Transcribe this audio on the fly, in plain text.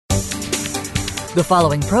The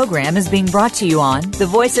following program is being brought to you on the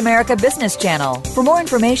Voice America Business Channel. For more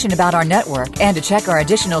information about our network and to check our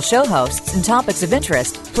additional show hosts and topics of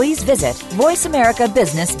interest, please visit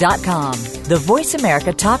voiceamericabusiness.com. The Voice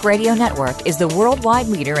America Talk Radio Network is the worldwide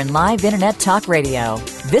leader in live Internet talk radio.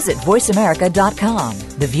 Visit voiceamerica.com.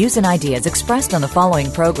 The views and ideas expressed on the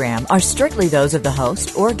following program are strictly those of the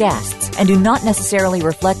host or guests and do not necessarily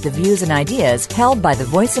reflect the views and ideas held by the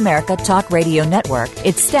Voice America Talk Radio Network,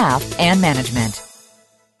 its staff, and management.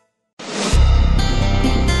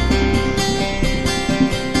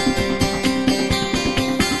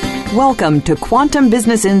 Welcome to Quantum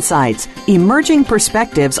Business Insights, emerging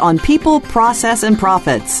perspectives on people, process, and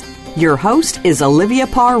profits. Your host is Olivia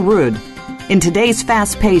Parr-Rudd. In today's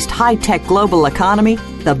fast-paced, high-tech global economy,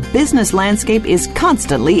 the business landscape is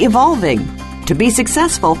constantly evolving. To be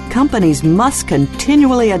successful, companies must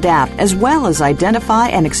continually adapt as well as identify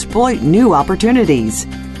and exploit new opportunities.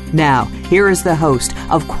 Now, here is the host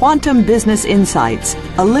of Quantum Business Insights,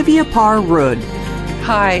 Olivia Parr-Rudd.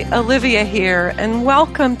 Hi, Olivia here, and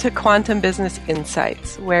welcome to Quantum Business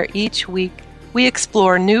Insights, where each week we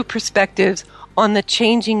explore new perspectives on the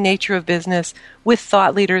changing nature of business with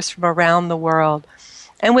thought leaders from around the world,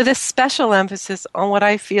 and with a special emphasis on what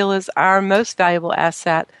I feel is our most valuable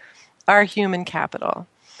asset, our human capital.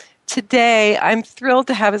 Today, I'm thrilled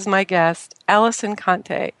to have as my guest Alison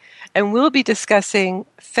Conte, and we'll be discussing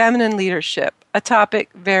feminine leadership, a topic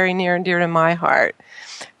very near and dear to my heart.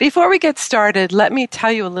 Before we get started, let me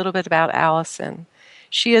tell you a little bit about Alison.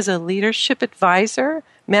 She is a leadership advisor,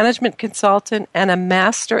 management consultant, and a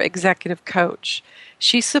master executive coach.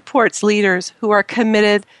 She supports leaders who are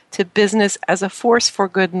committed to business as a force for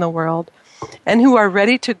good in the world and who are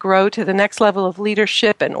ready to grow to the next level of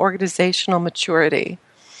leadership and organizational maturity.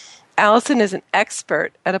 Alison is an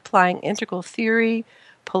expert at applying integral theory,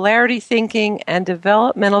 polarity thinking, and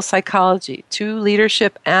developmental psychology to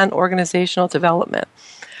leadership and organizational development.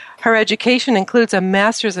 Her education includes a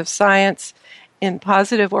Master's of Science in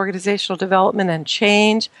Positive Organizational Development and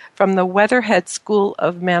Change from the Weatherhead School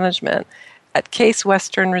of Management at Case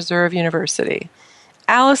Western Reserve University.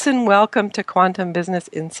 Alison, welcome to Quantum Business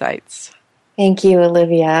Insights. Thank you,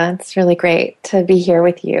 Olivia. It's really great to be here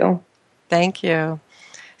with you. Thank you.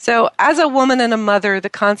 So, as a woman and a mother, the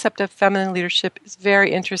concept of feminine leadership is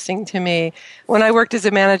very interesting to me. When I worked as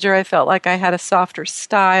a manager, I felt like I had a softer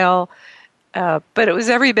style, but it was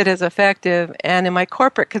every bit as effective. And in my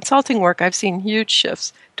corporate consulting work, I've seen huge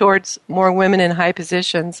shifts towards more women in high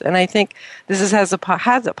positions. And I think this has a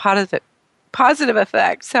positive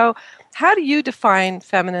effect. So how do you define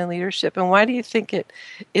feminine leadership, and why do you think it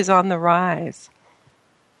is on the rise?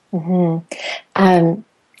 Well,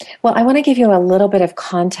 I want to give you a little bit of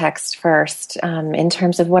context first in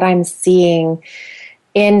terms of what I'm seeing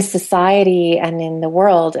in society and in the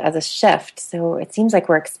world as a shift. So it seems like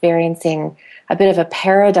we're experiencing a bit of a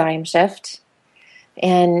paradigm shift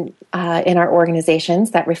in our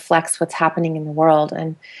organizations that reflects what's happening in the world.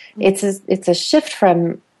 And it's a shift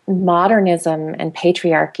from modernism and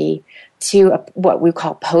patriarchy to what we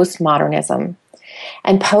call postmodernism.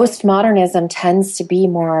 And postmodernism tends to be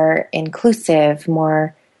more inclusive,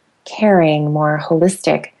 more caring, more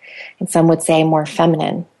holistic, and some would say more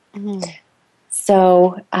feminine. Mm-hmm.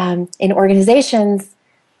 So in organizations,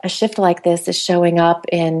 a shift like this is showing up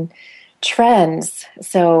in trends.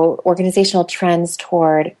 So organizational trends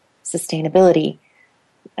toward sustainability,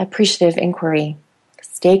 appreciative inquiry,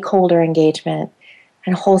 stakeholder engagement,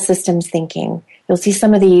 and whole systems thinking. You'll see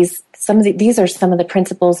some of these are some of the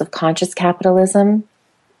principles of conscious capitalism.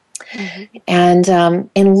 Mm-hmm. And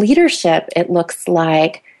in leadership, it looks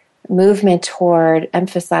like movement toward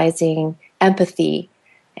emphasizing empathy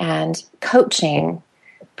and coaching,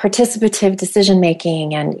 participative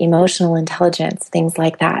decision-making, and emotional intelligence, things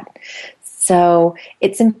like that. So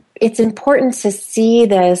it's important to see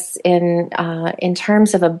this in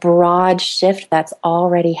terms of a broad shift that's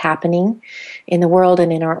already happening in the world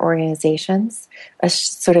and in our organizations,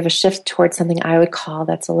 sort of a shift towards something I would call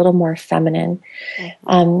that's a little more feminine.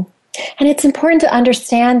 Mm-hmm. And it's important to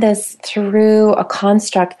understand this through a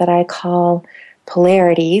construct that I call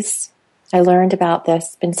polarities. I learned about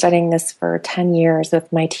this, been studying this for 10 years with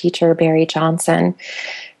my teacher, Barry Johnson.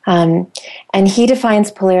 And he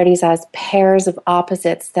defines polarities as pairs of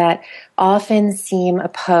opposites that often seem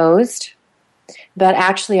opposed, but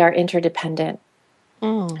actually are interdependent.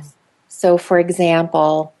 Mm. So, for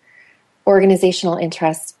example, organizational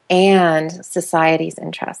interests and society's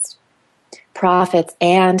interests, profits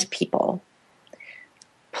and people,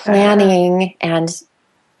 planning and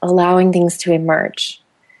allowing things to emerge,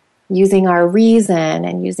 using our reason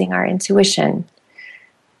and using our intuition,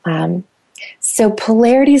 So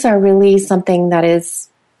polarities are really something that is,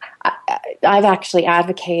 I've actually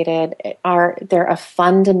advocated, they're a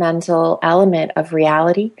fundamental element of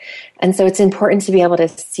reality. And so it's important to be able to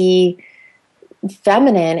see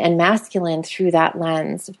feminine and masculine through that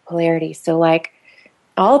lens of polarity. So like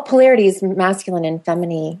all polarities, masculine and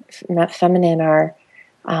feminine are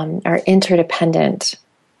interdependent,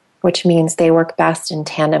 which means they work best in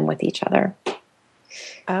tandem with each other.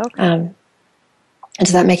 Okay.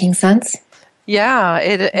 Is that making sense? Yeah.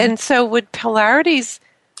 And so would polarities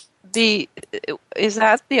be, is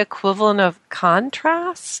that the equivalent of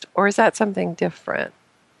contrast, or is that something different?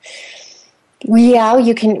 Yeah,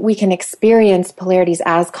 we can experience polarities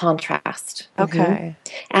as contrast. Okay.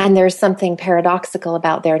 Mm-hmm. And there's something paradoxical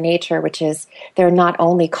about their nature, which is they're not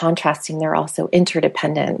only contrasting, they're also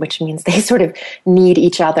interdependent, which means they sort of need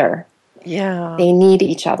each other. Yeah. They need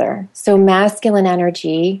each other. So masculine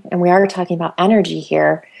energy, and we are talking about energy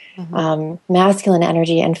here, masculine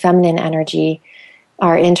energy and feminine energy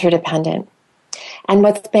are interdependent. And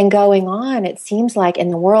what's been going on, it seems like in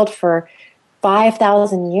the world for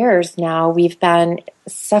 5,000 years now, we've been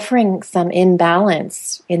suffering some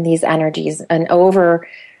imbalance in these energies, an over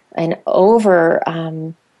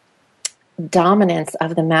dominance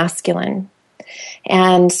of the masculine.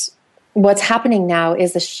 And what's happening now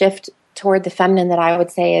is a shift toward the feminine that I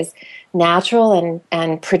would say is natural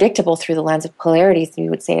and predictable through the lens of polarities. We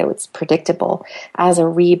would say it's predictable as a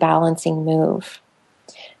rebalancing move.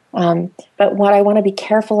 But what I want to be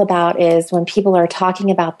careful about is when people are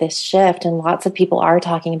talking about this shift, and lots of people are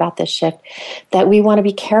talking about this shift, that we want to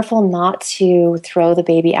be careful not to throw the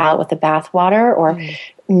baby out with the bathwater or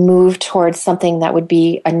move towards something that would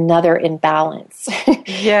be another imbalance.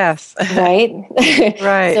 Yes. Right?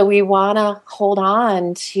 Right. So we want to hold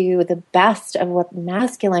on to the best of what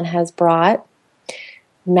masculine has brought.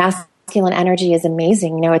 Masculine energy is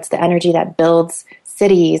amazing. You know, it's the energy that builds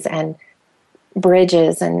cities and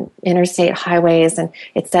bridges and interstate highways, and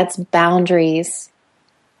it sets boundaries.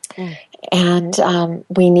 And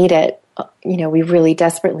we need it. You know, we really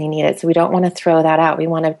desperately need it. So we don't want to throw that out. We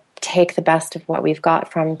want to take the best of what we've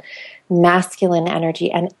got from masculine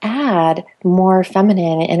energy and add more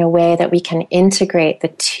feminine in a way that we can integrate the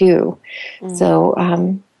two. So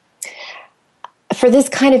for this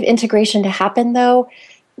kind of integration to happen, though,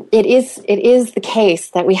 it is the case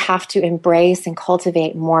that we have to embrace and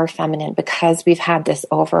cultivate more feminine because we've had this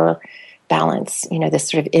overbalance, you know, this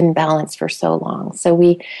sort of imbalance for so long. So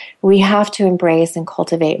we have to embrace and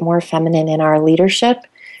cultivate more feminine in our leadership,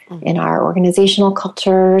 in our organizational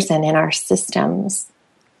cultures, and in our systems.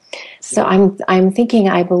 So I'm thinking,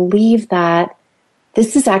 I believe that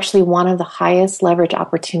this is actually one of the highest leverage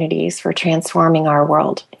opportunities for transforming our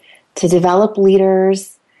world, to develop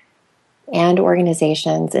leaders and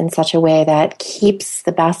organizations in such a way that keeps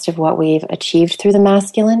the best of what we've achieved through the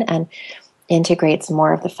masculine and integrates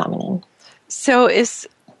more of the feminine. So is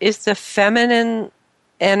the feminine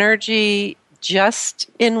energy just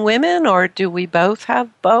in women, or do we both have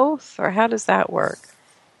both, or how does that work?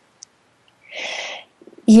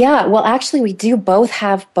 Yeah, well, actually, we do both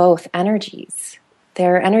have both energies.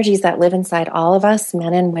 There are energies that live inside all of us,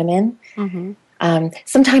 men and women.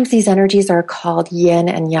 Sometimes these energies are called yin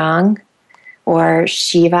and yang, or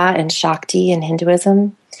Shiva and Shakti in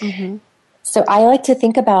Hinduism. So I like to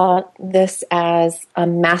think about this as a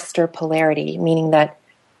master polarity, meaning that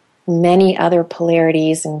many other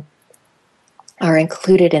polarities are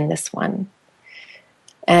included in this one.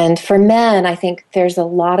 And for men, I think there's a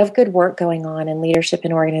lot of good work going on in leadership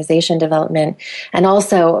and organization development, and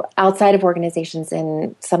also outside of organizations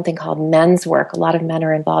in something called men's work. A lot of men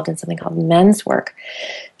are involved in something called men's work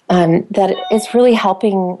that is really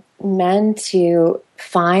helping men to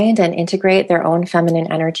find and integrate their own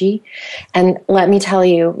feminine energy. And let me tell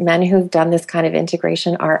you, men who've done this kind of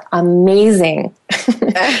integration are amazing.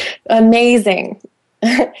 Amazing.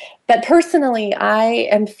 But personally, I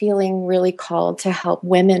am feeling really called to help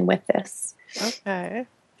women with this. Okay.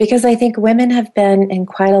 Because I think women have been in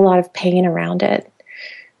quite a lot of pain around it.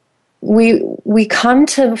 We come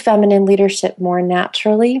to feminine leadership more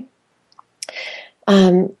naturally,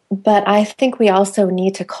 but I think we also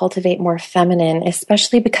need to cultivate more feminine,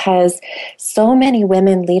 especially because so many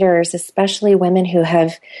women leaders, especially women who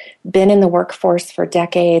have been in the workforce for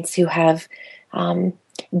decades, who have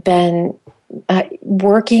been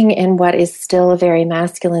working in what is still a very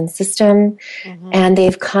masculine system, and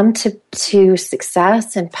they've come to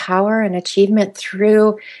success and power and achievement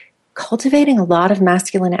through cultivating a lot of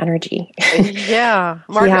masculine energy. Yeah.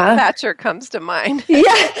 Margaret Thatcher comes to mind.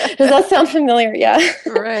 Yeah. Does that sound familiar? Yeah.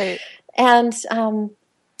 Right. And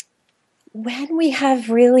when we have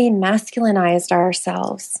really masculinized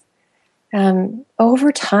ourselves,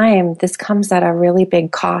 over time, this comes at a really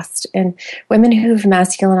big cost. And women who've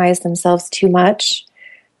masculinized themselves too much,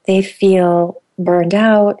 they feel burned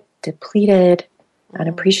out, depleted,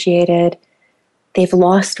 unappreciated. They've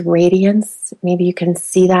lost radiance. Maybe you can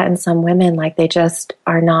see that in some women, like they just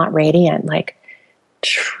are not radiant, like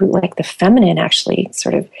the feminine actually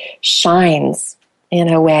sort of shines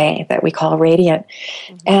in a way that we call radiant.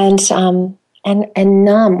 Mm-hmm. And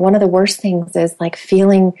numb. One of the worst things is like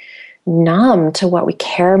feeling numb to what we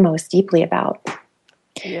care most deeply about.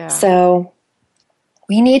 Yeah. So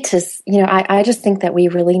we need to, I just think that we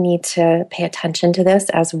really need to pay attention to this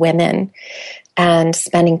as women and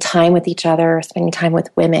spending time with each other, spending time with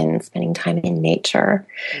women, spending time in nature,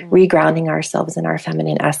 regrounding ourselves in our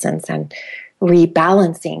feminine essence and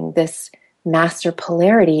rebalancing this master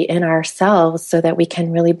polarity in ourselves so that we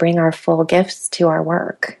can really bring our full gifts to our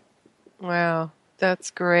work. Wow,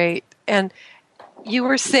 that's great. And you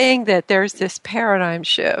were saying that there's this paradigm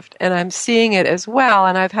shift, and I'm seeing it as well.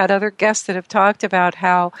 And I've had other guests that have talked about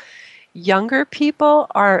how younger people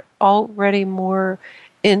are already more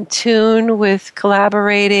in tune with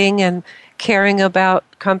collaborating and caring about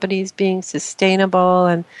companies being sustainable.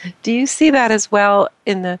 And do you see that as well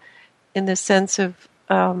in the sense of,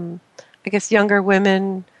 I guess, younger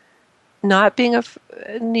women not being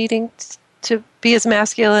needing to be as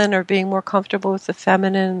masculine or being more comfortable with the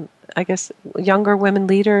feminine? I guess younger women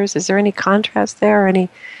leaders. Is there any contrast there? Or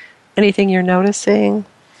anything you're noticing?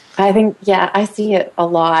 I think, I see it a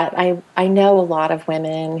lot. I know a lot of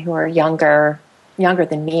women who are younger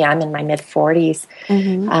than me. I'm in my mid 40s,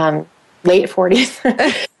 late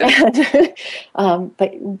 40s,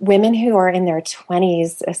 but women who are in their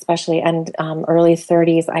 20s, especially, and early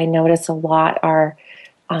 30s, I notice a lot are.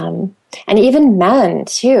 And even men,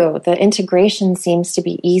 too. The integration seems to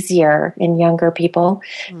be easier in younger people.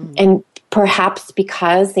 And perhaps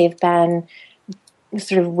because they've been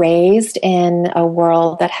sort of raised in a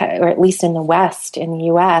world that, or at least in the West, in the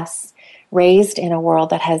U.S., raised in a world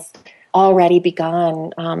that has already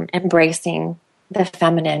begun embracing the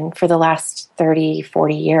feminine for the last 30,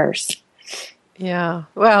 40 years. Yeah.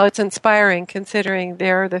 Well, it's inspiring considering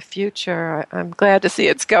they're the future. I'm glad to see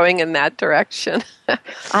it's going in that direction.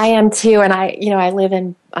 I am too. And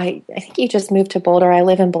I think you just moved to Boulder. I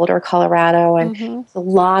live in Boulder, Colorado, and there's a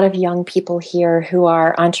lot of young people here who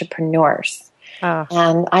are entrepreneurs.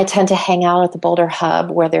 And I tend to hang out at the Boulder Hub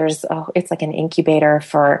where it's like an incubator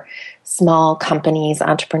for small companies,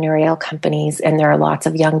 entrepreneurial companies, and there are lots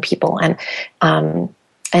of young people. And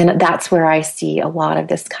that's where I see a lot of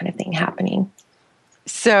this kind of thing happening.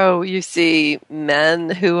 So you see men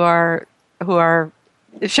who are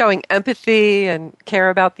showing empathy and care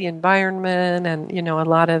about the environment and, a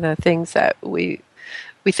lot of the things that we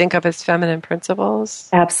think of as feminine principles.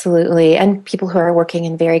 Absolutely. And people who are working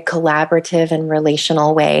in very collaborative and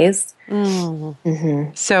relational ways.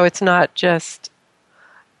 So it's not just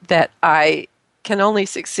that I can only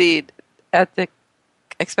succeed at the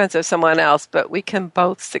expense of someone else, but we can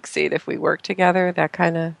both succeed if we work together, that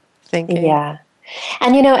kind of thinking. Yeah.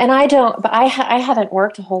 And, and I haven't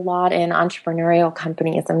worked a whole lot in entrepreneurial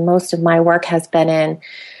companies, and most of my work has been in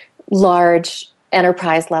large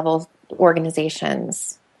enterprise level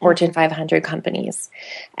organizations, Fortune 500 companies.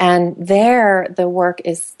 And there's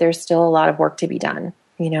still a lot of work to be done.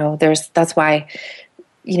 That's why,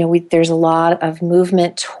 there's a lot of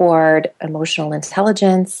movement toward emotional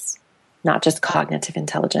intelligence, not just cognitive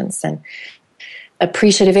intelligence, and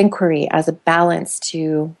appreciative inquiry as a balance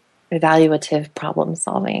to evaluative problem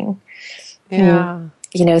solving. Yeah.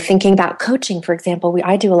 Thinking about coaching, for example,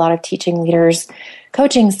 I do a lot of teaching leaders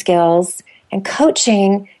coaching skills, and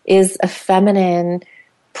coaching is a feminine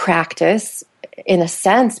practice in a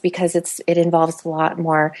sense because it involves a lot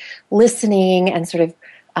more listening and sort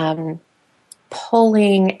of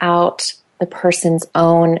pulling out the person's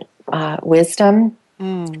own wisdom,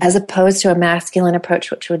 as opposed to a masculine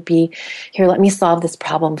approach, which would be, here, let me solve this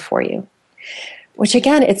problem for you. Which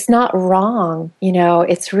again, it's not wrong.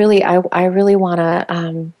 It's really, I really want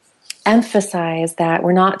to emphasize that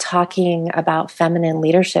we're not talking about feminine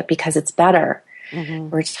leadership because it's better.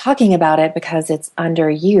 We're talking about it because it's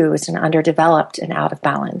underused and underdeveloped and out of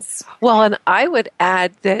balance. Well, and I would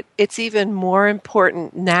add that it's even more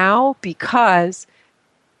important now because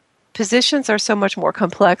positions are so much more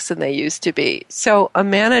complex than they used to be. So a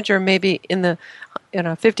manager maybe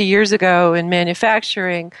 50 years ago in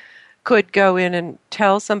manufacturing could go in and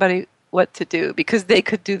tell somebody what to do because they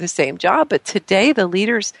could do the same job. But today, the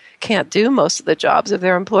leaders can't do most of the jobs of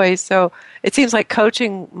their employees. So it seems like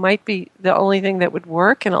coaching might be the only thing that would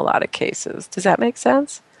work in a lot of cases. Does that make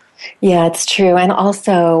sense? Yeah, it's true. And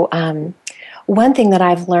also, one thing that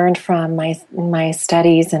I've learned from my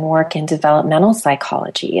studies and work in developmental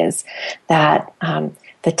psychology is that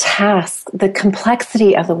the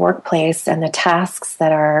complexity of the workplace and the tasks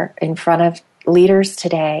that are in front of leaders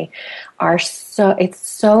today it's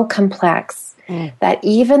so complex that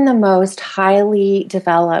even the most highly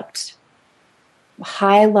developed,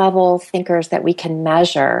 high-level thinkers that we can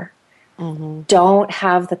measure don't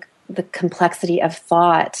have the complexity of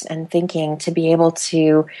thought and thinking to be able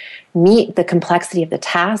to meet the complexity of the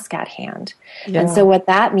task at hand. Yeah. And so what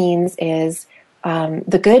that means is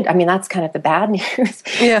that's kind of the bad news.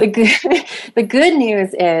 Yeah. The good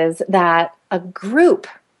news is that a group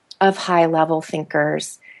of high-level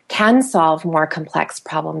thinkers can solve more complex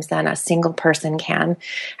problems than a single person can.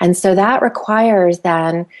 And so that requires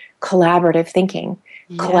then collaborative thinking,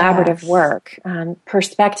 collaborative work,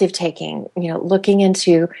 perspective taking, looking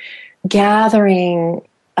into gathering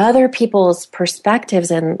other people's perspectives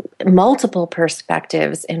and multiple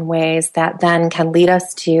perspectives in ways that then can lead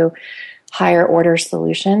us to higher order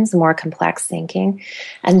solutions, more complex thinking.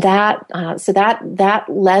 And that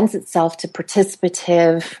lends itself to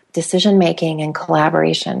participative decision making and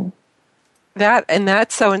collaboration.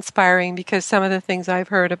 That's so inspiring, because some of the things I've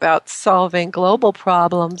heard about solving global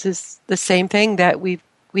problems is the same thing, that we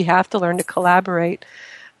have to learn to collaborate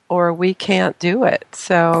or we can't do it.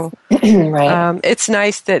 So right. It's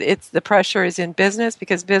nice that the pressure is in business,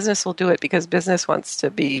 because business will do it because business wants to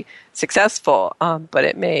be successful, but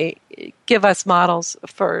it may give us models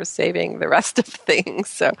for saving the rest of things.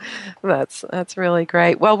 So that's really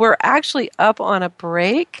great. Well, we're actually up on a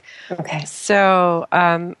break. Okay. So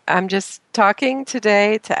I'm just talking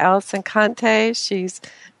today to Allison Conte. She's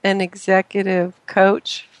an executive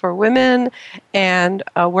coach for women and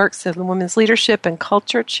works in women's leadership and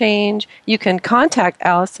culture change. You can contact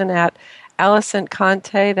Allison at Allison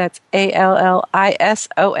Conte, that's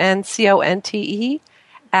ALLISONCONTE,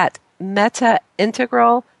 at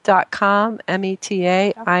metaintegral.com,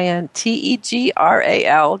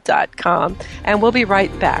 METAINTEGRAL.com. And we'll be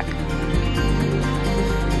right back.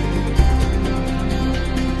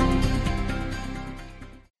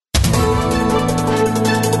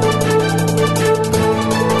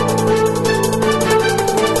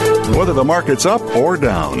 Whether the market's up or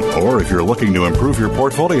down, or if you're looking to improve your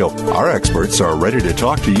portfolio, our experts are ready to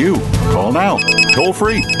talk to you. Call now. Toll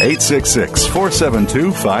free,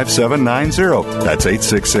 866-472-5790. That's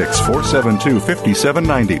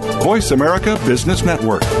 866-472-5790. Voice America Business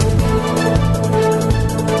Network.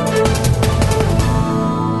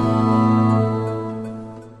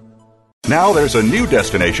 Now there's a new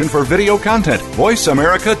destination for video content,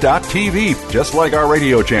 voiceamerica.tv. Just like our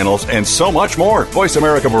radio channels and so much more. Voice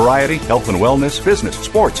America Variety, Health and Wellness, Business,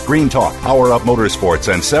 Sports, Green Talk, Power Up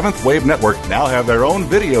Motorsports, and Seventh Wave Network now have their own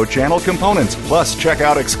video channel components. Plus, check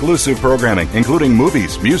out exclusive programming, including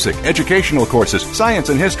movies, music, educational courses, science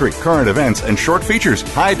and history, current events, and short features.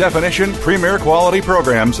 High-definition, premier quality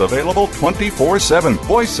programs available 24/7.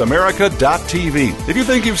 VoiceAmerica.tv. If you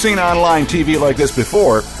think you've seen online TV like this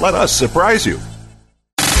before, let us surprise you.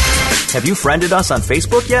 Have you friended us on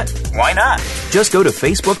Facebook yet? Why not? Just go to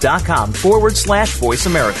facebook.com/Voice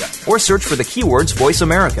America or search for the keywords Voice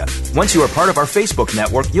America. Once you are part of our Facebook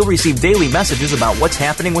network, you'll receive daily messages about what's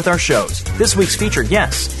happening with our shows, this week's featured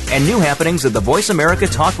guests, and new happenings of the Voice America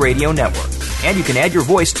Talk Radio Network. And you can add your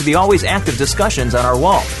voice to the always active discussions on our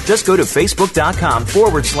wall. Just go to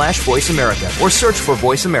facebook.com/Voice America or search for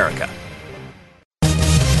Voice America.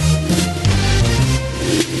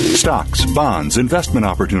 Stocks, bonds, investment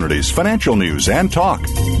opportunities, financial news, and talk.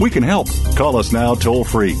 We can help. Call us now toll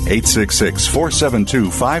free,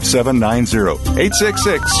 866-472-5790.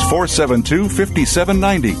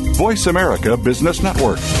 866-472-5790. Voice America Business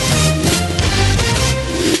Network.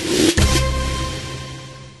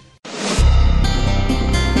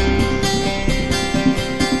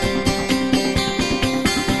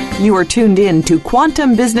 You are tuned in to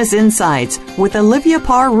Quantum Business Insights with Olivia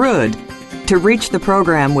Parr Rood. To reach the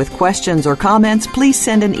program with questions or comments, please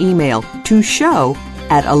send an email to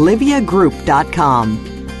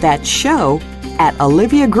show@oliviagroup.com. That's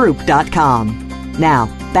show@oliviagroup.com. Now,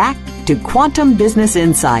 back to Quantum Business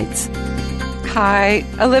Insights. Hi,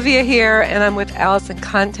 Olivia here, and I'm with Allison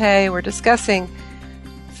Conte. We're discussing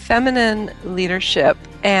feminine leadership.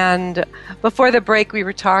 And before the break, we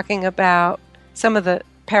were talking about some of the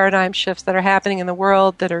paradigm shifts that are happening in the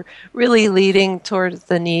world that are really leading towards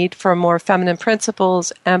the need for more feminine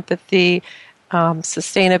principles, empathy,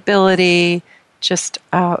 sustainability, just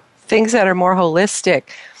things that are more holistic.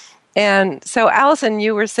 And so, Allison,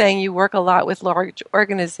 you were saying you work a lot with large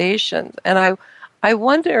organizations, and I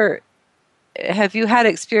wonder, have you had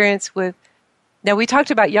experience with Now, we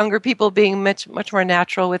talked about younger people being much more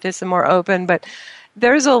natural with this and more open, but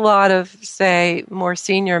there's a lot of, say, more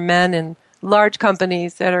senior men in large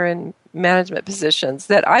companies that are in management positions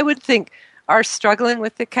that I would think are struggling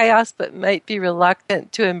with the chaos but might be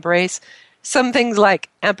reluctant to embrace some things like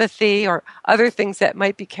empathy or other things that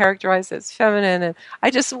might be characterized as feminine. And I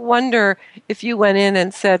just wonder if you went in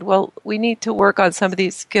and said, well, we need to work on some of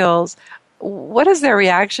these skills. What has their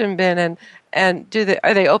reaction been? And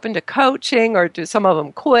are they open to coaching, or do some of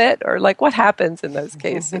them quit? Or like, what happens in those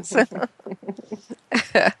cases?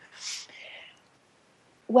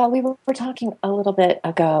 Well, we were talking a little bit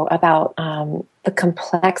ago about the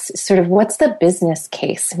complex sort of what's the business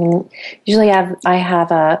case. I mean, usually I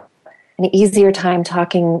have an easier time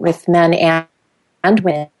talking with men and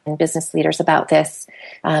women business leaders about this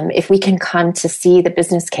if we can come to see the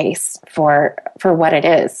business case for what it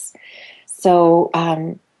is. So,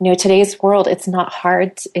 today's world, it's not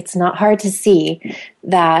hard to see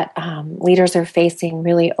that leaders are facing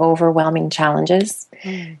really overwhelming challenges.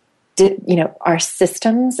 Our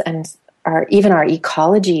systems and even our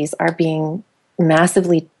ecologies are being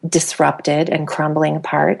massively disrupted and crumbling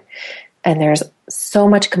apart. And there's so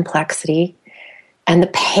much complexity. And the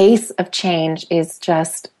pace of change is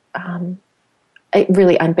just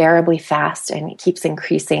really unbearably fast, and it keeps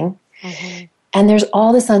increasing. Mm-hmm. And there's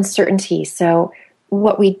all this uncertainty. So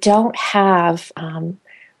what we don't have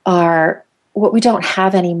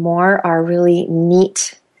anymore are really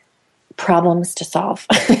neat problems to solve.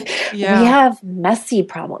 Yeah. We have messy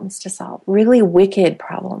problems to solve, really wicked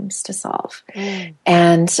problems to solve.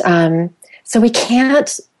 And so we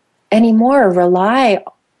can't anymore rely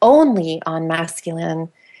only on masculine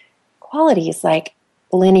qualities like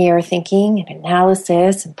linear thinking and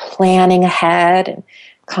analysis and planning ahead and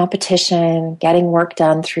competition, getting work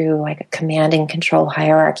done through like a command and control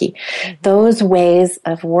hierarchy. Mm-hmm. Those ways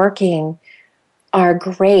of working are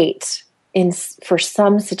great for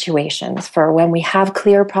some situations, for when we have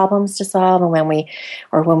clear problems to solve and when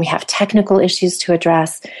we have technical issues to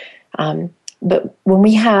address. But when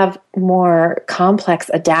we have more complex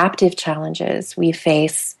adaptive challenges we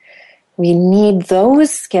face, we need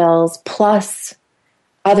those skills plus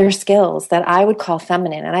other skills that I would call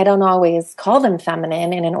feminine. And I don't always call them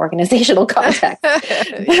feminine in an organizational context.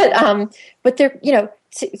 But they're,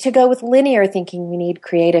 to go with linear thinking, we need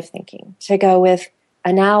creative thinking. To go with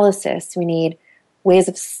analysis, we need ways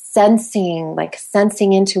of sensing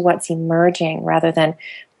into what's emerging rather than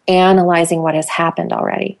analyzing what has happened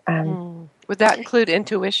already. Would that include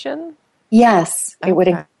intuition? Yes, it would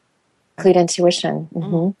include intuition.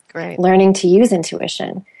 Mm-hmm. Great. Learning to use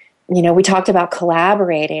intuition. We talked about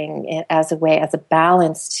collaborating as a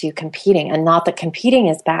balance to competing, and not that competing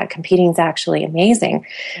is bad. Competing is actually amazing,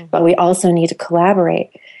 but we also need to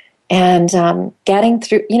collaborate and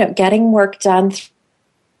getting work done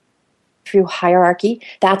through hierarchy.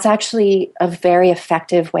 That's actually a very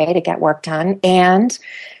effective way to get work done. And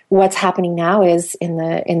what's happening now is in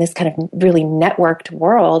this kind of really networked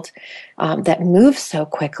world that moves so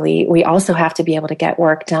quickly, we also have to be able to get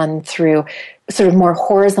work done through sort of more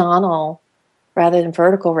horizontal rather than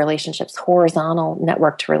vertical relationships, horizontal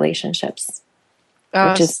networked relationships,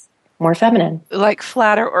 which is more feminine. Like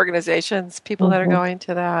flatter organizations, people that are going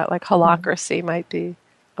to that, like holacracy might be.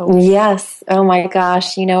 Yes. Oh my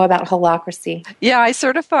gosh. You know about holacracy. Yeah, I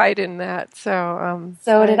certified in that. So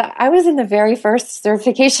did I. I was in the very first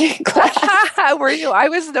certification class. Were you? I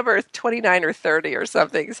was number 29 or 30 or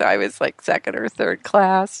something. So I was like second or third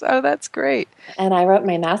class. Oh, that's great. And I wrote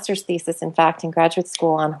my master's thesis, in fact, in graduate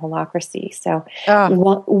school on holacracy. So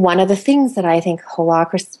one of the things that I think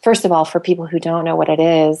holacracy, first of all, for people who don't know what it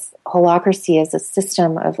is, holacracy is a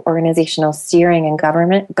system of organizational steering and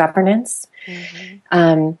governance. Mm-hmm.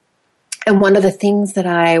 And one of the things that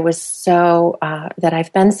I was that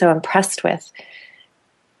I've been so impressed with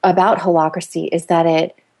about holacracy is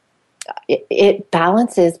that it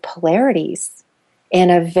balances polarities in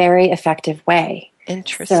a very effective way.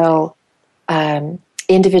 Interesting. So,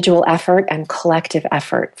 individual effort and collective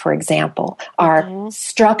effort, for example, are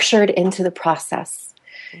structured into the process.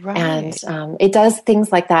 Right. And it does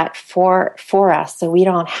things like that for us, so we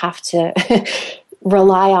don't have to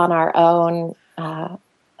rely on our own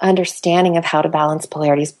understanding of how to balance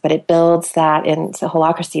polarities, but it builds that, and so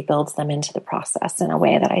holacracy builds them into the process in a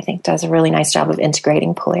way that I think does a really nice job of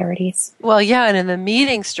integrating polarities. Well, yeah, and in the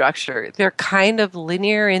meeting structure, they're kind of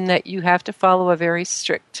linear in that you have to follow a very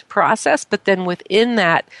strict process, but then within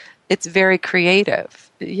that, it's very creative.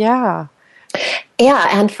 Yeah. Yeah,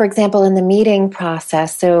 and for example, in the meeting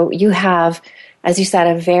process, so you have, as you said,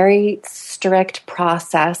 a very strict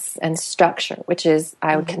process and structure, which is,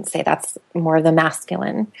 I would say that's more the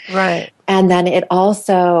masculine. Right. And then it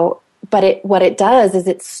also, what it does is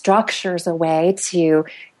it structures a way to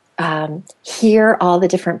hear all the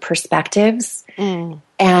different perspectives and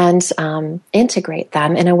integrate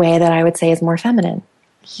them in a way that I would say is more feminine.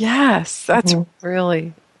 Yes, that's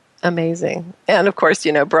really amazing. And of course,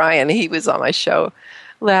 Brian, he was on my show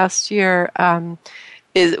last year,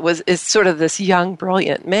 is sort of this young,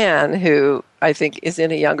 brilliant man who I think is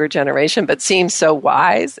in a younger generation, but seems so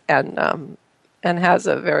wise and has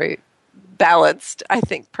a very balanced, I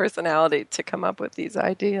think, personality to come up with these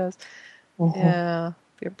ideas. Yeah,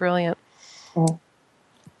 you're brilliant.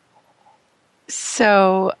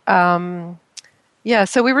 So,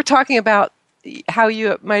 so we were talking about how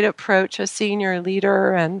you might approach a senior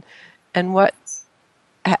leader and what.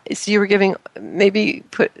 So you were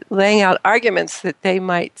laying out arguments that they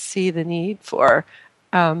might see the need for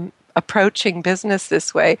approaching business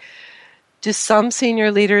this way. Do some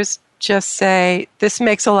senior leaders just say, this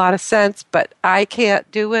makes a lot of sense, but I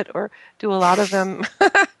can't do it? Or do a lot of them,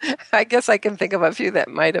 I guess I can think of a few that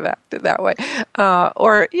might have acted that way.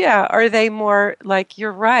 Are they more like,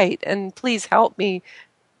 you're right, and please help me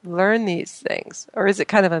learn these things? Or is it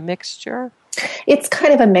kind of a mixture? It's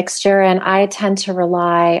kind of a mixture, and I tend to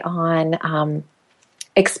rely on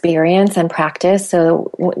experience and practice.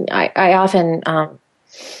 So I often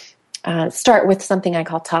start with something I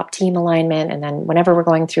call top team alignment, and then whenever we're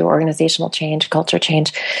going through organizational change, culture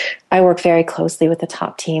change, I work very closely with the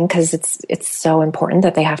top team because it's so important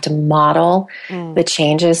that they have to model the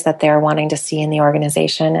changes that they're wanting to see in the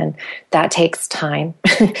organization, and that takes time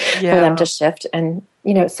for them to shift. And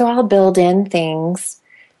so I'll build in things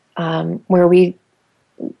where we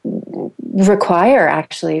require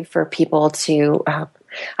actually for people to,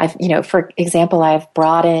 for example, I've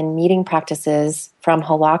brought in meeting practices from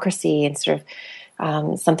Holacracy and sort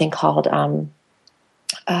of something called, I'm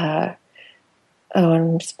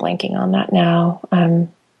just blanking on that now.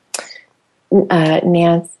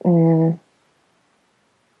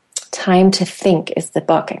 Time to Think is the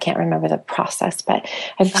book. I can't remember the process, but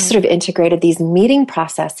I've sort of integrated these meeting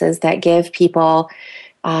processes that give people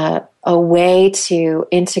a way to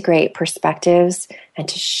integrate perspectives and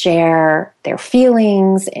to share their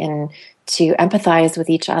feelings and to empathize with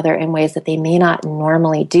each other in ways that they may not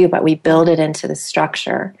normally do, but we build it into the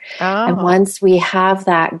structure. And once we have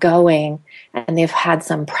that going and they've had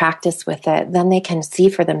some practice with it, then they can see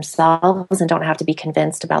for themselves and don't have to be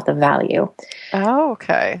convinced about the value. Oh,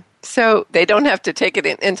 okay. So they don't have to take it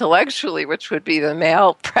intellectually, which would be the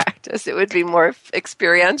male practice. It would be more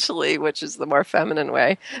experientially, which is the more feminine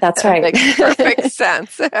way. That's right. That makes perfect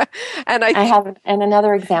sense. And I have, and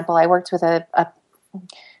another example, I worked with a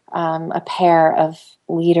pair of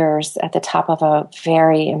leaders at the top of a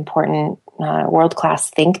very important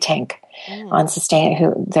world-class think tank on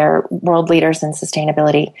they're world leaders in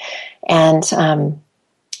sustainability, and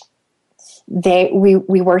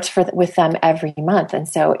we worked with them every month, and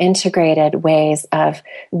so integrated ways of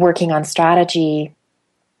working on strategy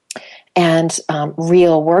and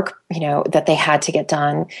real work, that they had to get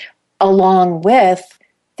done, along with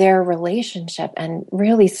their relationship and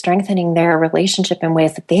really strengthening their relationship in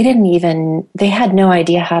ways that they had no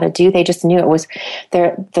idea how to do. They just knew it was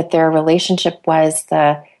their relationship was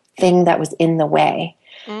the thing that was in the way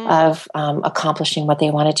of accomplishing what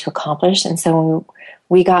they wanted to accomplish. And so when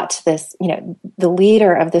we got to this, the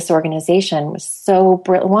leader of this organization was so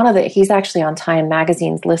brilliant. He's actually on Time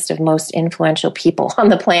Magazine's list of most influential people on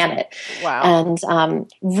the planet. Wow.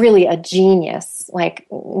 And really a genius, like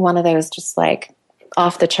one of those just like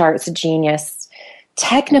off the charts genius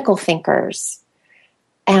technical thinkers.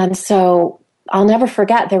 And so I'll never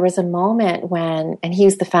forget, there was a moment and he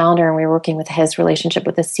was the founder and we were working with his relationship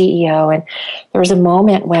with the CEO. And there was a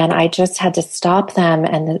moment when I just had to stop them.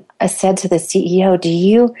 And I said to the CEO, do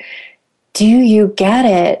you get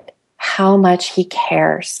it? How much he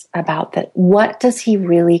cares about that? What does he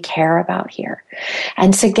really care about here?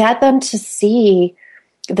 And to get them to see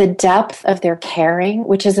the depth of their caring,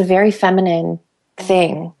 which is a very feminine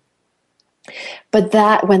thing, but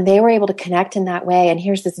that when they were able to connect in that way, and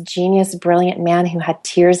here's this genius, brilliant man who had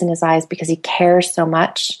tears in his eyes because he cares so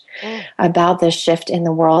much about this shift in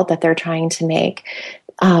the world that they're trying to make.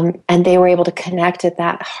 And they were able to connect at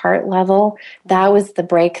that heart level. That was the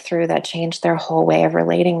breakthrough that changed their whole way of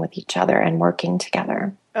relating with each other and working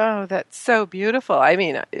together. Oh, that's so beautiful. I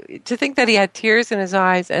mean, to think that he had tears in his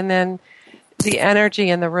eyes, and then the energy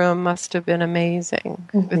in the room must have been amazing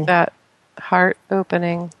with that heart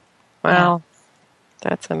opening. Wow,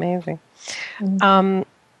 that's amazing.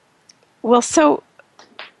 Well, so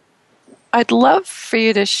I'd love for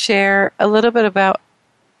you to share a little bit about,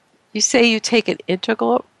 you say you take an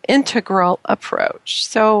integral approach.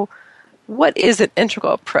 So what is an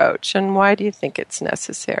integral approach, and why do you think it's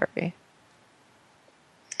necessary?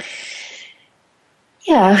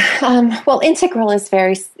 Yeah, well, integral is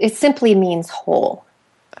it simply means whole.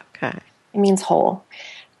 Okay. It means whole.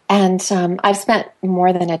 And I've spent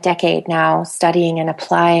more than a decade now studying and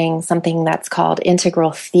applying something that's called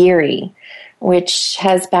integral theory, which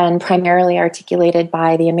has been primarily articulated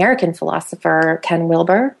by the American philosopher Ken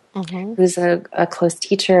Wilber, who's a close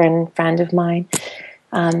teacher and friend of mine.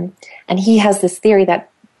 And he has this theory that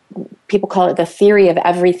people call it the theory of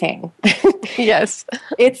everything. Yes.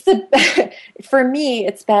 For me,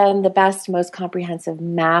 it's been the best, most comprehensive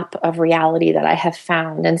map of reality that I have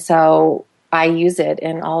found. And so I use it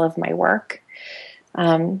in all of my work.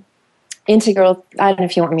 Integral, I don't know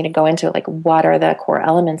if you want me to go into like what are the core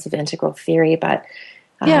elements of integral theory, but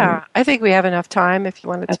yeah, I think we have enough time if you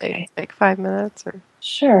want to take 5 minutes. Or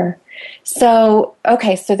Sure. So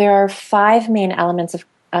there are 5 main elements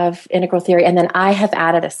of integral theory, and then I have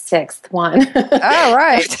added a 6th one. Oh,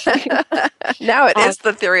 right. Now it is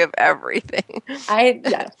the theory of everything.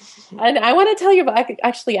 And I want to tell you about,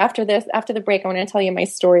 actually, after the break, I want to tell you my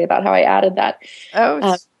story about how I added that.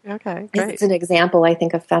 Oh, okay, great. It's an example, I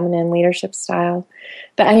think, of feminine leadership style.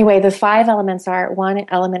 But anyway, the 5 elements are, one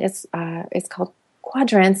element is called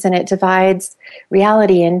quadrants, and it divides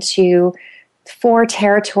reality into 4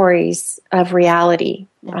 territories of reality.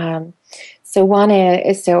 So one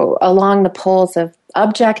is along the poles of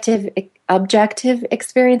objective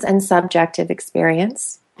experience and subjective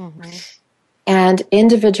experience, and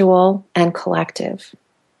individual and collective.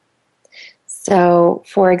 So,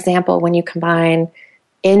 for example, when you combine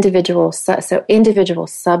individual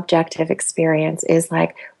subjective experience is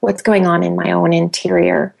like what's going on in my own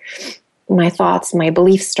interior, my thoughts, my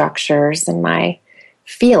belief structures, and my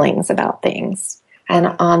feelings about things. And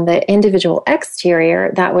on the individual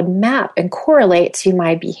exterior, that would map and correlate to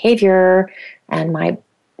my behavior and my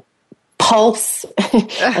pulse and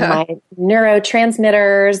my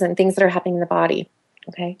neurotransmitters and things that are happening in the body.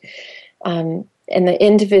 Okay, and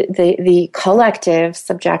the collective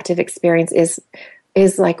subjective experience is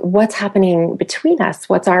like what's happening between us.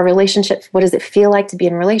 What's our relationship? What does it feel like to be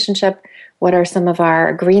in a relationship? What are some of our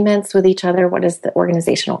agreements with each other? What is the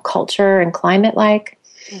organizational culture and climate like?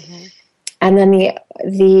 And then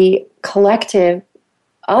the collective,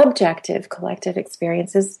 objective collective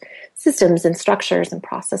experiences, systems and structures and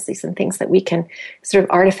processes and things that we can sort of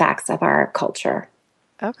artifacts of our culture.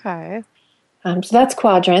 Okay. So that's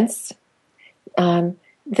quadrants.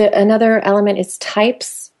 Another element is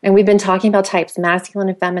types, and we've been talking about types. Masculine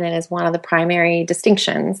and feminine is one of the primary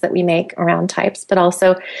distinctions that we make around types, but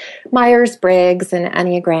also Myers-Briggs and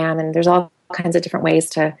Enneagram, and there's all kinds of different ways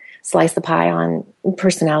to slice the pie on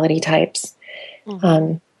personality types.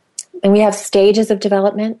 And we have stages of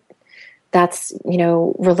development. That's,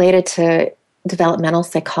 related to developmental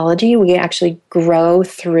psychology. We actually grow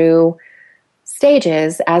through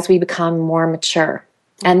stages as we become more mature.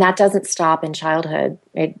 And that doesn't stop in childhood.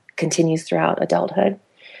 It continues throughout adulthood.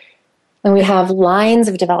 And we have lines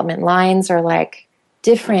of development. Lines are like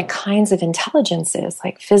different kinds of intelligences,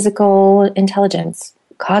 like physical intelligence,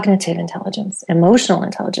 cognitive intelligence, emotional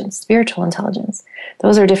intelligence, spiritual intelligence.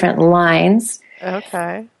 Those are different lines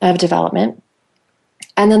of development.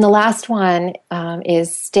 And then the last one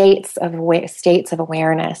is states of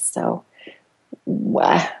awareness. So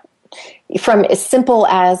from as simple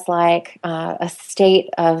as like a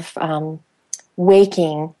state of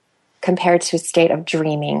waking compared to a state of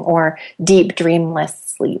dreaming or deep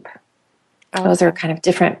dreamless sleep. Those are kind of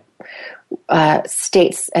different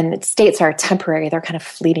states, and states are temporary. They're kind of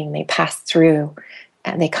fleeting. They pass through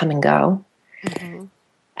and they come and go.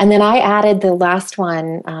 And then I added the last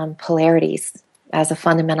one, polarities, as a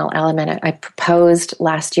fundamental element. I proposed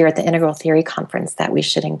last year at the Integral Theory Conference that we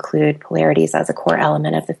should include polarities as a core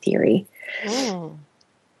element of the theory.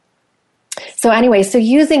 So anyway,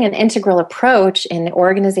 using an integral approach in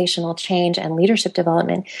organizational change and leadership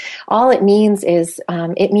development, all it means is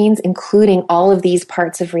it means including all of these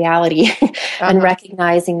parts of reality and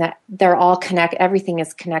recognizing that they're all everything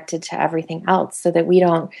is connected to everything else, so that we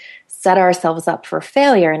don't set ourselves up for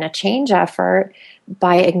failure in a change effort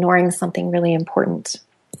by ignoring something really important.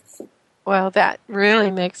 Well, that really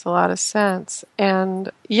makes a lot of sense.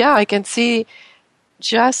 And yeah, I can see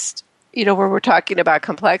just, where we're talking about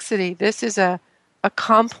complexity, this is a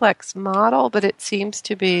complex model, but it seems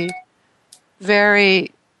to be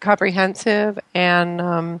very comprehensive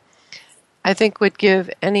and I think would give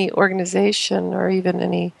any organization or even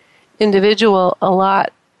any individual a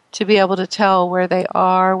lot to be able to tell where they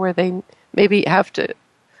are, where they maybe have to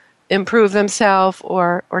improve themselves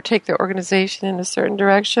or take their organization in a certain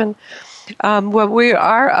direction. Well, we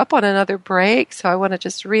are up on another break, so I want to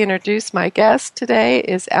just reintroduce my guest today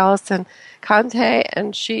is Allison Conte,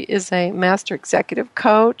 and she is a master executive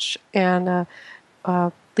coach and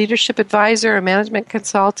a leadership advisor, a management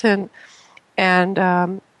consultant,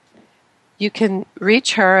 and you can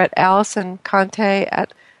reach her at Allison Conte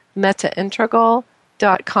at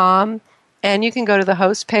metaintegral.com, and you can go to the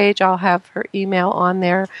host page. I'll have her email on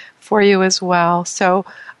there for you as well. So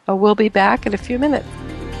we'll be back in a few minutes.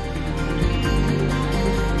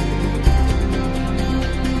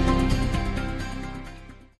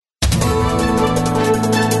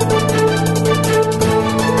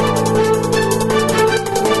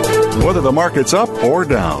 Whether the market's up or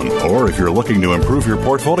down, or if you're looking to improve your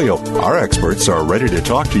portfolio, our experts are ready to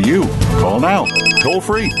talk to you. Call now. Toll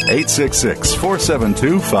free,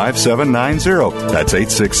 866-472-5790. That's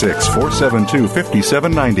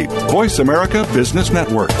 866-472-5790. Voice America Business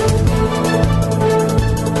Network.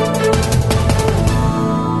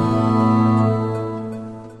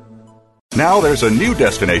 Now there's a new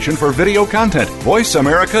destination for video content,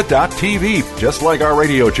 voiceamerica.tv. Just like our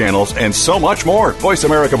radio channels and so much more. Voice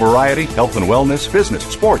America Variety, Health and Wellness, Business,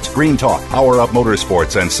 Sports, Green Talk, Power Up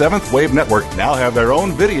Motorsports, and Seventh Wave Network now have their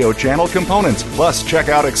own video channel components. Plus, check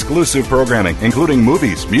out exclusive programming, including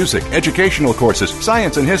movies, music, educational courses,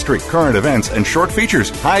 science and history, current events, and short features.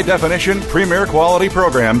 High-definition, premier quality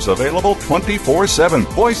programs available 24/7.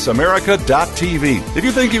 VoiceAmerica.tv. If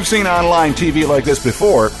you think you've seen online TV like this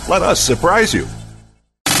before, let us surprise you.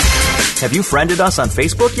 Have you friended us on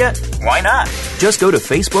Facebook yet? Why not? Just go to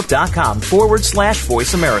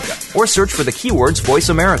facebook.com/Voice America or search for the keywords Voice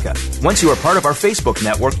America. Once you are part of our Facebook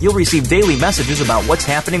network, you'll receive daily messages about what's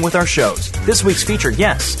happening with our shows, this week's featured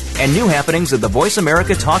guests, and new happenings at the Voice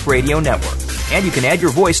America Talk Radio Network. And you can add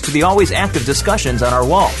your voice to the always active discussions on our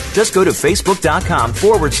wall. Just go to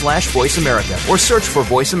facebook.com/Voice America or search for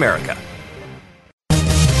Voice America.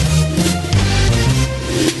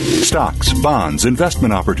 Stocks, bonds,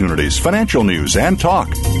 investment opportunities, financial news, and talk.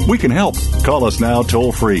 We can help. Call us now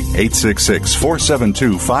toll free,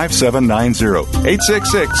 866-472-5790.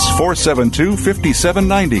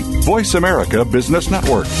 866-472-5790. Voice America Business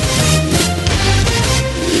Network.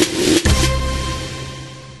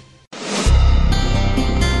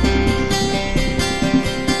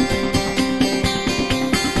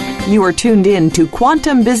 You are tuned in to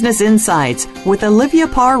Quantum Business Insights with Olivia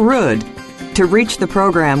Parr-Rudd. To reach the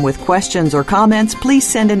program with questions or comments, please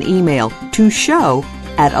send an email to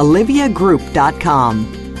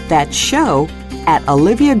show@oliviagroup.com. That's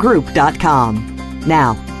show@oliviagroup.com.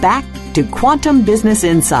 Now, back to Quantum Business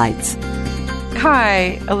Insights.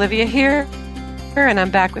 Hi, Olivia here, and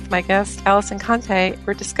I'm back with my guest, Allison Conte.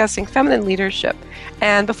 We're discussing feminine leadership.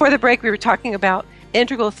 And before the break, we were talking about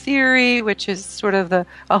integral theory, which is sort of a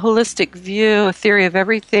holistic view, a theory of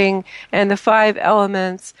everything, and the 5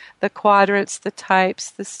 elements, the quadrants, the types,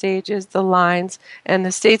 the stages, the lines, and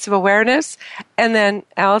the states of awareness. And then,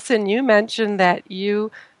 Allison, you mentioned that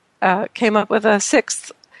you came up with a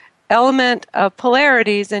 6th element of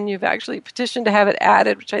polarities, and you've actually petitioned to have it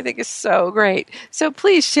added, which I think is so great. So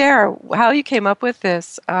please share how you came up with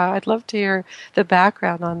this. I'd love to hear the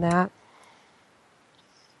background on that.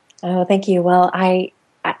 Oh, thank you. Well,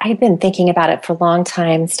 I've been thinking about it for a long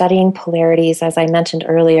time, studying polarities, as I mentioned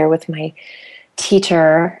earlier, with my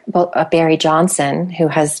teacher, Barry Johnson, who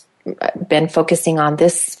has been focusing on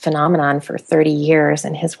this phenomenon for 30 years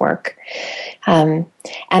in his work. And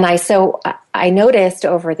I noticed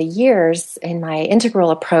over the years in my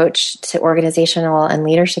integral approach to organizational and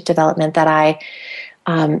leadership development that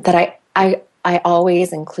I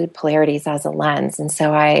always include polarities as a lens. And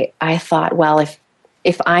so I thought, well,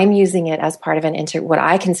 if I'm using it as part of what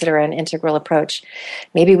I consider an integral approach,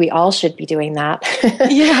 maybe we all should be doing that.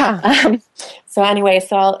 Yeah.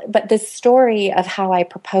 But the story of how I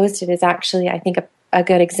proposed it is actually, I think, a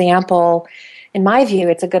good example. In my view,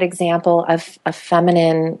 it's a good example of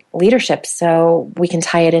feminine leadership. So we can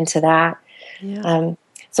tie it into that. Yeah.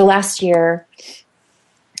 So last year,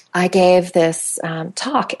 I gave this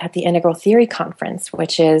talk at the Integral Theory Conference,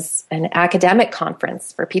 which is an academic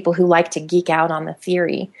conference for people who like to geek out on the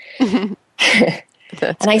theory. It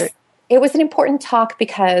was an important talk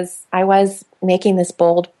because I was making this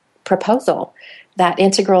bold proposal that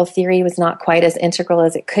integral theory was not quite as integral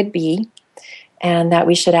as it could be, and that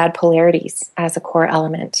we should add polarities as a core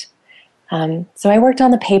element. So I worked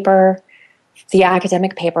on the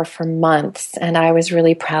academic paper, for months, and I was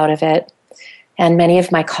really proud of it. And many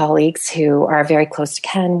of my colleagues who are very close to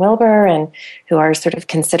Ken Wilber and who are sort of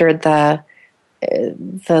considered the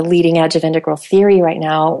the leading edge of integral theory right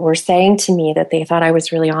now were saying to me that they thought I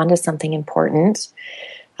was really onto something important.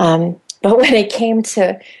 But when it came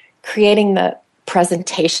to creating the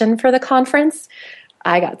presentation for the conference,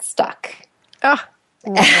 I got stuck. Oh.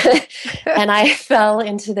 And I fell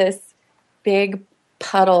into this big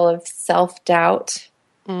puddle of self-doubt.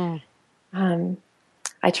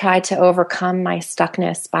 I tried to overcome my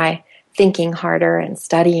stuckness by thinking harder and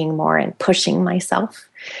studying more and pushing myself.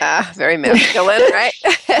 Very masculine, right?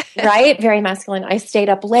 Right? Very masculine. I stayed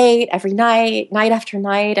up late every night, night after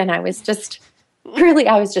night, and I was just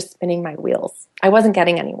spinning my wheels. I wasn't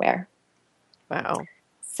getting anywhere. Wow.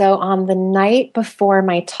 So on the night before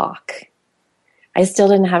my talk, I still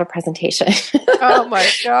didn't have a presentation. Oh my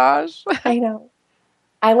gosh. I know.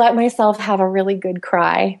 I let myself have a really good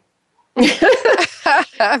cry.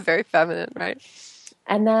 Very feminine, right?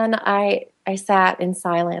 And then I sat in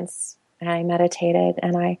silence and I meditated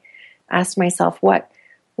and I asked myself, what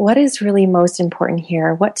is really most important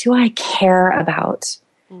here? What do I care about?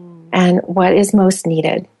 And what is most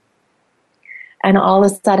needed? And all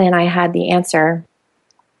of a sudden I had the answer.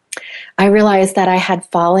 I realized that I had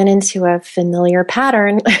fallen into a familiar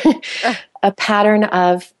pattern, a pattern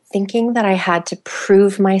of thinking that I had to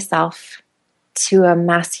prove myself to a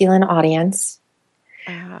masculine audience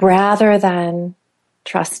rather than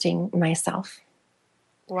trusting myself.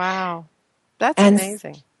 Wow. That's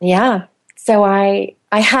amazing. Yeah. So I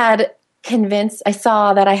saw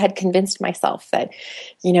that I had convinced myself that,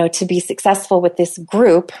 to be successful with this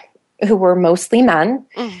group who were mostly men,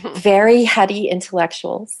 very heady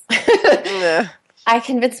intellectuals. I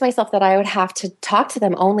convinced myself that I would have to talk to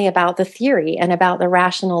them only about the theory and about the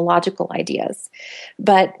rational, logical ideas.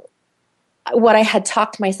 But what I had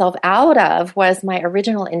talked myself out of was my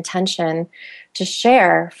original intention to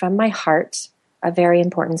share from my heart a very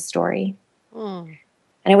important story. And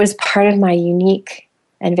it was part of my unique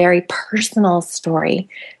and very personal story,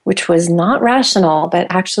 which was not rational, but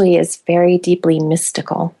actually is very deeply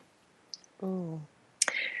mystical.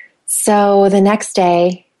 So the next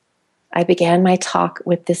day, I began my talk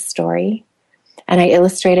with this story, and I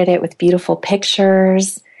illustrated it with beautiful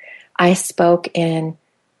pictures. I spoke in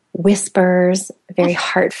whispers, a very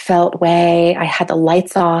heartfelt way. I had the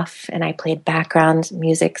lights off, and I played background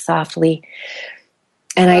music softly.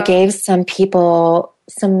 And I gave some people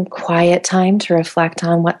some quiet time to reflect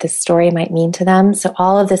on what this story might mean to them. So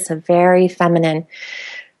all of this, a very feminine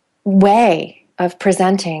way of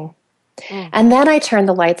presenting. And then I turned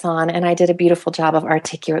the lights on and I did a beautiful job of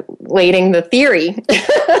articulating the theory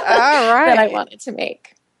that I wanted to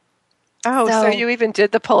make. So you even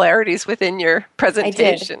did the polarities within your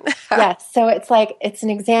presentation. I did. Yes. So it's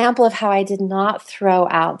an example of how I did not throw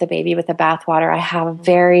out the baby with the bathwater. I have a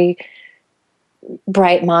very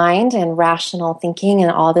bright mind and rational thinking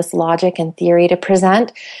and all this logic and theory to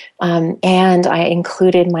present. And I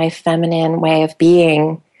included my feminine way of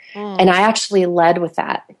being. And I actually led with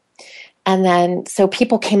that. And then, so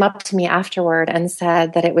people came up to me afterward and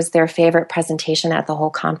said that it was their favorite presentation at the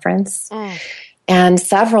whole conference. And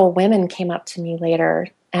several women came up to me later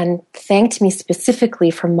and thanked me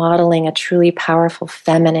specifically for modeling a truly powerful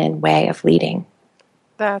feminine way of leading.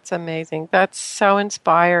 That's amazing. That's so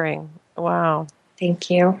inspiring. Wow.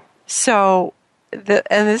 Thank you. So,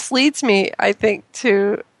 and this leads me, I think,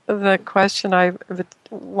 to the question I'm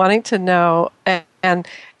wanting to know. And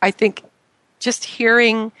I think just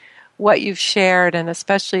hearing what you've shared, and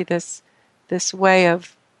especially this way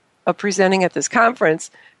of presenting at this conference,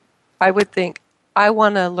 I would think, I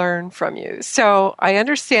want to learn from you. So I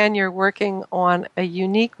understand you're working on a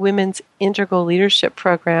unique women's integral leadership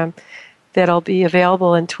program that'll be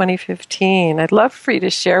available in 2015. I'd love for you to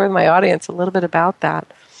share with my audience a little bit about that.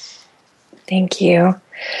 Thank you.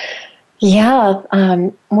 Yeah.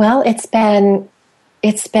 Well, it's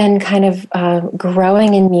been kind of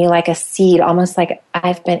growing in me like a seed, almost like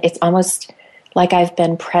it's almost like I've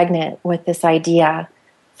been pregnant with this idea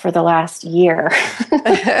for the last year.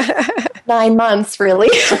 9 months, really.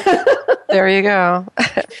 There you go.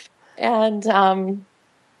 And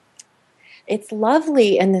it's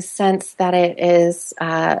lovely in the sense that it is,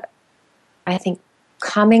 I think,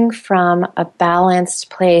 coming from a balanced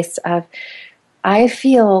place of, I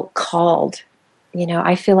feel called.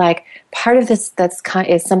 I feel like part of this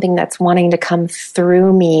is something that's wanting to come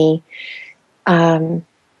through me, and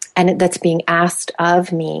that's being asked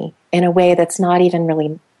of me in a way that's not even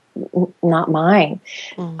really not mine.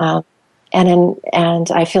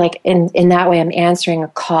 And I feel like in that way I'm answering a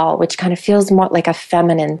call, which kind of feels more like a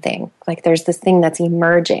feminine thing. Like there's this thing that's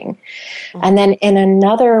emerging. And then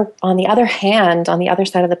on the other hand, on the other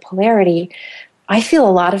side of the polarity, I feel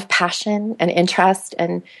a lot of passion and interest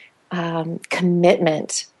and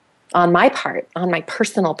commitment on my part, on my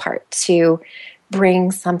personal part, to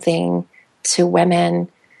bring something to women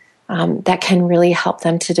that can really help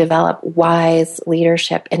them to develop wise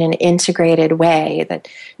leadership in an integrated way that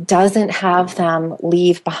doesn't have them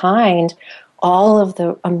leave behind all of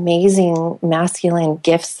the amazing masculine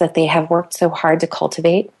gifts that they have worked so hard to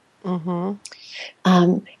cultivate,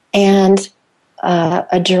 and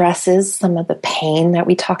addresses some of the pain that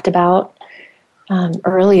we talked about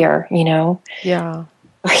earlier,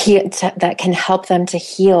 that can help them to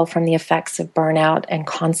heal from the effects of burnout and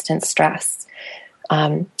constant stress,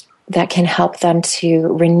 that can help them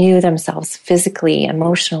to renew themselves physically,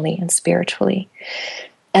 emotionally, and spiritually.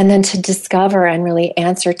 And then to discover and really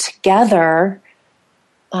answer together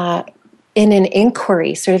in an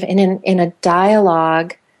inquiry, sort of in a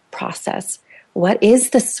dialogue process, what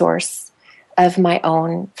is the source of my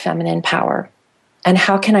own feminine power? And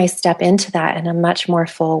how can I step into that in a much more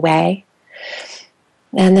full way?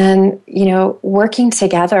 And then, working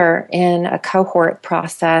together in a cohort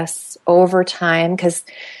process over time, because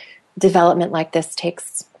development like this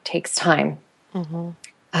takes time.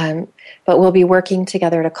 But we'll be working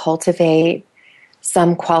together to cultivate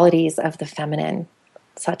some qualities of the feminine,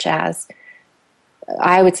 such as,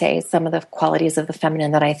 I would say, some of the qualities of the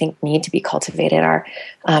feminine that I think need to be cultivated are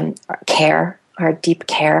our care, our deep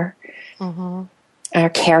care, our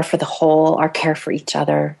care for the whole, our care for each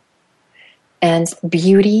other, and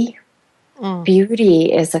beauty.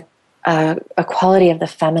 Beauty is a quality of the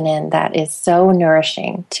feminine that is so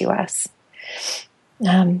nourishing to us.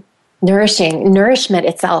 Nourishment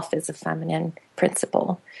itself is a feminine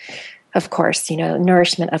principle. Of course,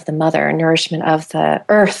 nourishment of the mother, nourishment of the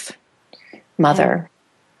earth mother.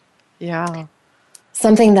 Yeah.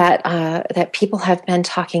 Something that people have been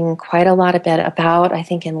talking quite a lot about, I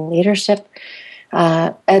think, in leadership,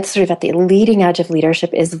 at sort of at the leading edge of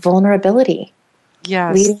leadership, is vulnerability.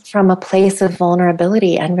 Yes. Leading from a place of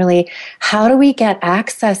vulnerability, and really, how do we get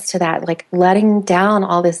access to that? Like letting down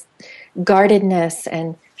all this guardedness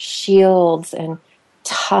and shields and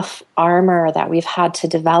tough armor that we've had to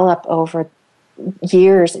develop over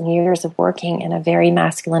years and years of working in a very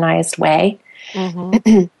masculinized way.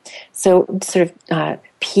 So sort of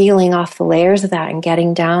peeling off the layers of that and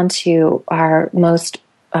getting down to our most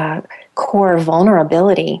core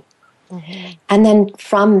vulnerability. And then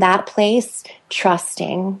from that place,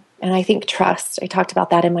 trusting. And I think trust, I talked about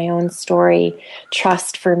that in my own story.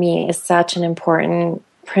 Trust for me is such an important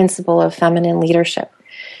principle of feminine leadership,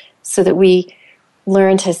 so that we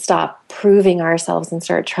learn to stop proving ourselves and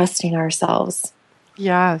start trusting ourselves.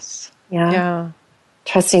 Yes. Yeah.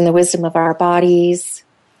 Trusting the wisdom of our bodies,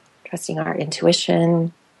 trusting our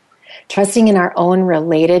intuition, trusting in our own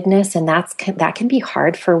relatedness. And that can be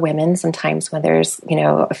hard for women sometimes when there's,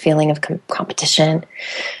 a feeling of competition.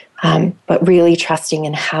 But really trusting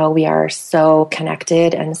in how we are so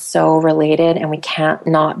connected and so related, and we can't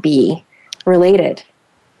not be related.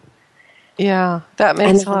 Yeah, that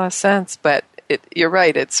makes a lot of sense. But you're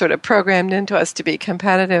right; it's sort of programmed into us to be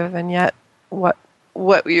competitive, and yet what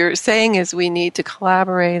you're saying is we need to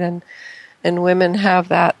collaborate, and women have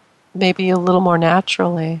that maybe a little more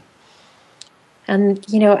naturally. And,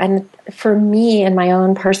 and for me, in my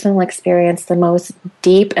own personal experience, the most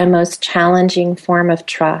deep and most challenging form of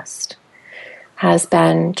trust has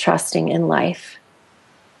been trusting in life,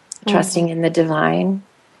 trusting in the divine,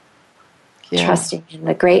 trusting in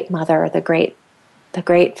the great mother, the great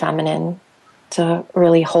feminine to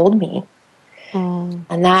really hold me.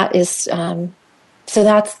 And that is,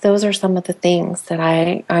 those are some of the things that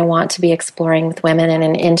I want to be exploring with women in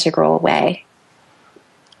an integral way.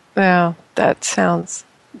 Wow, that sounds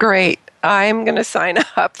great. I'm going to sign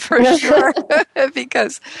up for sure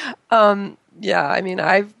because,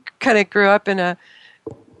 I kind of grew up in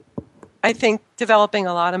I think developing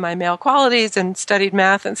a lot of my male qualities and studied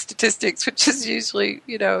math and statistics, which is usually,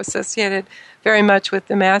 associated very much with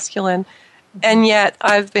the masculine. And yet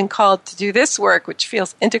I've been called to do this work, which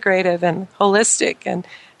feels integrative and holistic. And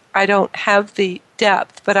I don't have the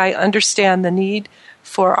depth, but I understand the need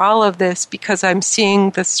for all of this because I'm seeing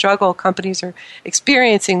the struggle companies are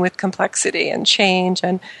experiencing with complexity and change,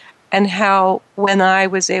 and how when I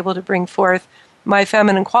was able to bring forth my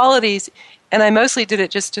feminine qualities, and I mostly did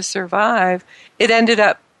it just to survive, it ended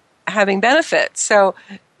up having benefits. So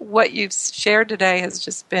what you've shared today has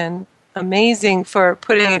just been amazing for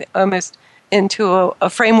putting it almost into a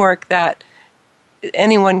framework that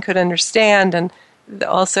anyone could understand, and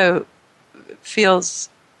also feels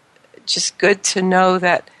just good to know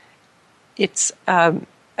that it's, I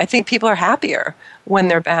think people are happier when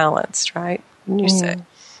they're balanced, right? When you say.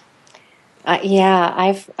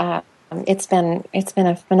 Yeah, it's been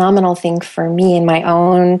a phenomenal thing for me on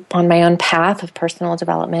my own path of personal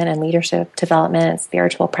development and leadership development and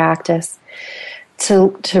spiritual practice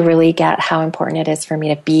to really get how important it is for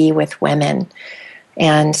me to be with women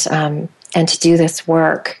and to do this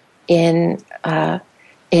work in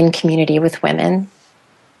community with women.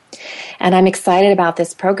 And I'm excited about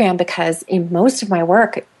this program because in most of my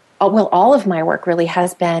work, all of my work really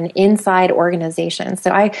has been inside organizations.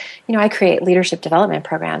 So I create leadership development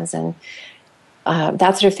programs and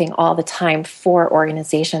that sort of thing all the time for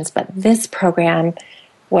organizations. But this program,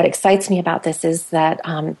 what excites me about this is that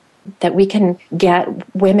we can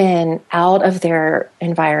get women out of their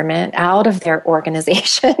environment, out of their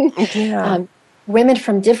organization, women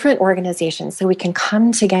from different organizations, so we can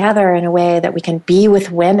come together in a way that we can be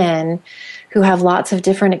with women who have lots of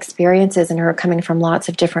different experiences and who are coming from lots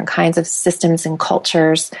of different kinds of systems and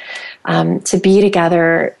cultures, to be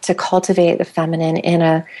together, to cultivate the feminine in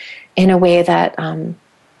a way that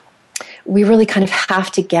we really kind of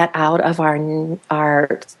have to get out of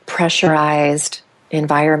our pressurized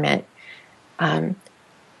environment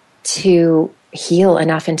to heal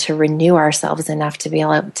enough and to renew ourselves enough to be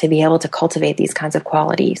able to cultivate these kinds of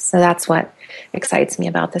qualities. So that's what excites me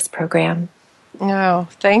about this program. Oh,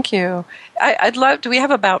 thank you. I'd love. We have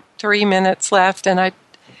about 3 minutes left, and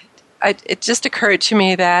it just occurred to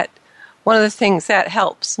me that one of the things that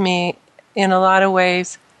helps me in a lot of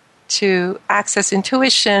ways to access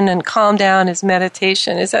intuition and calm down is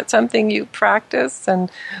meditation. Is that something you practice and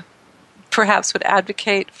perhaps would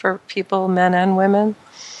advocate for people, men and women?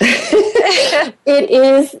 It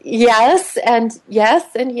is yes, and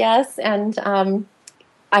yes, and yes. And I'm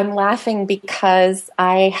laughing because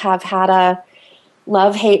I have had a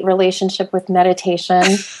love-hate relationship with meditation.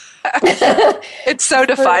 It so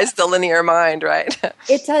defies the linear mind, right?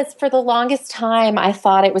 It does. For the longest time, I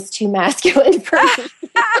thought it was too masculine for me.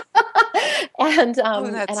 And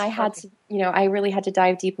I had to, I really had to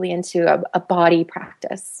dive deeply into a body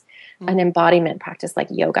practice, an embodiment practice like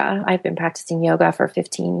yoga. I've been practicing yoga for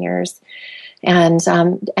 15 years. And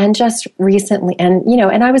just recently,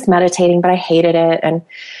 and I was meditating, but I hated it. And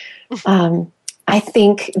I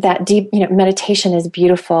think that deep, meditation is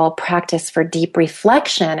beautiful practice for deep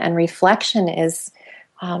reflection, and reflection is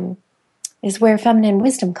where feminine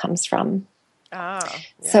wisdom comes from.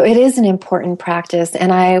 So it is an important practice,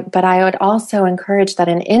 but I would also encourage that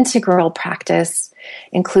an integral practice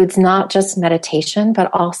includes not just meditation, but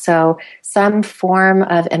also some form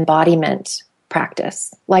of embodiment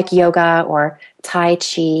practice, like yoga or Tai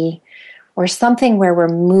Chi, or something where we're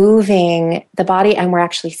moving the body and we're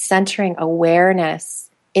actually centering awareness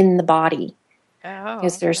in the body.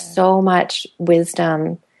 Because there's so much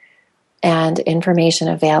wisdom and information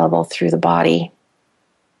available through the body.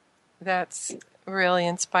 That's really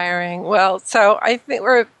inspiring. Well, so I think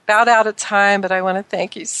we're about out of time, but I want to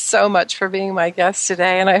thank you so much for being my guest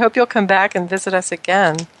today, and I hope you'll come back and visit us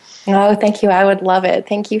again. Oh, thank you. I would love it.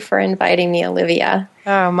 Thank you for inviting me, Olivia.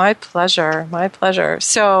 Oh, my pleasure. My pleasure.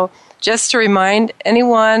 So just to remind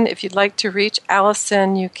anyone, if you'd like to reach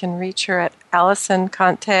Allison, you can reach her at Allison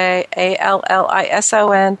Conte,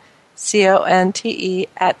 ALLISONCONTE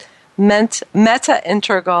at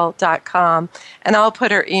metaintegral.com, and I'll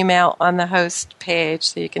put her email on the host page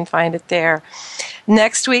so you can find it there.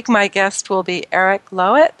 Next week, my guest will be Eric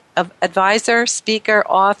Lowett, advisor, speaker,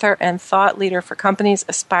 author, and thought leader for companies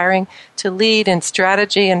aspiring to lead in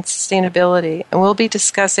strategy and sustainability. And we'll be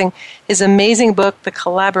discussing his amazing book, The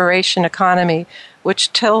Collaboration Economy,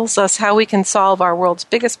 which tells us how we can solve our world's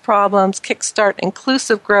biggest problems, kickstart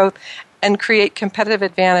inclusive growth, and create competitive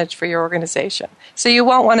advantage for your organization. So you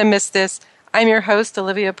won't want to miss this. I'm your host,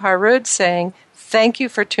 Olivia Parrud, saying thank you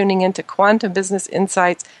for tuning into Quantum Business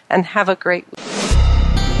Insights, and have a great week.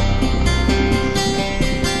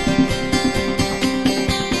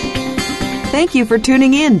 Thank you for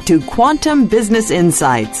tuning in to Quantum Business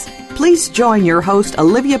Insights. Please join your host,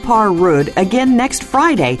 Olivia Parrud, again next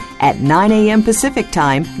Friday at 9 a.m. Pacific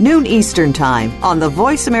Time, noon Eastern Time on the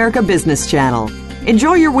Voice America Business Channel.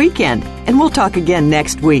 Enjoy your weekend, and we'll talk again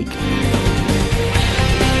next week.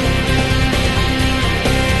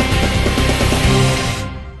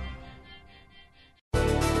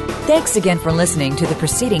 Thanks again for listening to the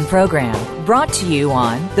preceding program, brought to you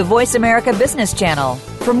on the Voice America Business Channel.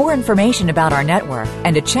 For more information about our network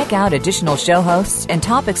and to check out additional show hosts and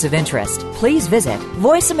topics of interest, please visit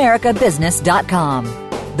voiceamericabusiness.com.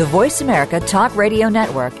 The Voice America Talk Radio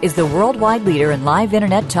Network is the worldwide leader in live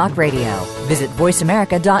Internet talk radio. Visit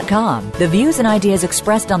voiceamerica.com. The views and ideas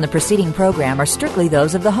expressed on the preceding program are strictly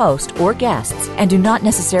those of the host or guests and do not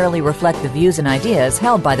necessarily reflect the views and ideas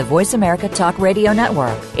held by the Voice America Talk Radio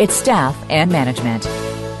Network, its staff, and management.